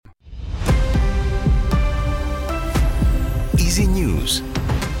Easy News.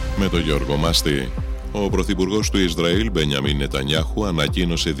 Με τον Γιώργο Μάστη. Ο Πρωθυπουργός του Ισραήλ, Μπενιαμίν Νετανιάχου,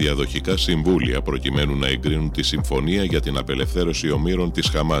 ανακοίνωσε διαδοχικά συμβούλια προκειμένου να εγκρίνουν τη συμφωνία για την απελευθέρωση ομήρων της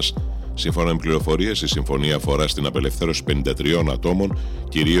Χαμάς. Σύμφωνα με πληροφορίες, η συμφωνία αφορά στην απελευθέρωση 53 ατόμων,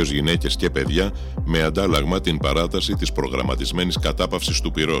 κυρίως γυναίκες και παιδιά, με αντάλλαγμα την παράταση της προγραμματισμένης κατάπαυσης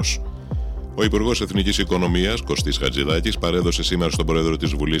του πυρός. Ο Υπουργός Εθνικής Οικονομίας, Κωστής Χατζηδάκης, παρέδωσε σήμερα στον Πρόεδρο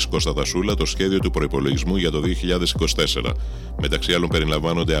της Βουλής, Κώστα Δασούλα, το σχέδιο του προϋπολογισμού για το 2024. Μεταξύ άλλων,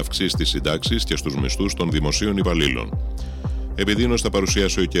 περιλαμβάνονται αυξήσεις στις συντάξεις και στους μισθούς των δημοσίων υπαλλήλων. Επιδείνωση θα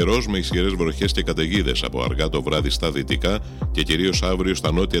παρουσιάσει ο καιρός με ισχυρές βροχές και καταιγίδες από αργά το βράδυ στα δυτικά και κυρίως αύριο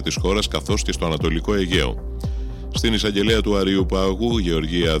στα νότια της χώρας καθώς και στο Ανατολικό Αιγαίο. Στην εισαγγελέα του Αρείου Πάγου,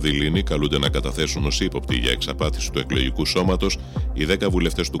 Γεωργία Δηλήνη, καλούνται να καταθέσουν ως ύποπτοι για εξαπάτηση του εκλογικού σώματος οι 10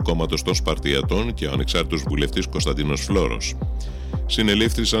 βουλευτές του κόμματος των Σπαρτιατών και ο ανεξάρτητος βουλευτής Κωνσταντίνος Φλόρος.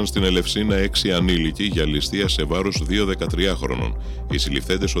 Συνελήφθησαν στην Ελευσίνα 6 ανήλικοι για ληστεία σε βάρος 2 13χρονων. Οι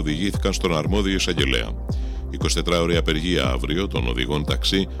συλληφθέντες οδηγήθηκαν στον αρμόδιο εισαγγελέα. 24ωρη απεργία αύριο των οδηγών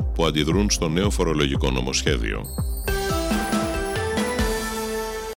ταξί που αντιδρούν στο νέο φορολογικό νομοσχέδιο.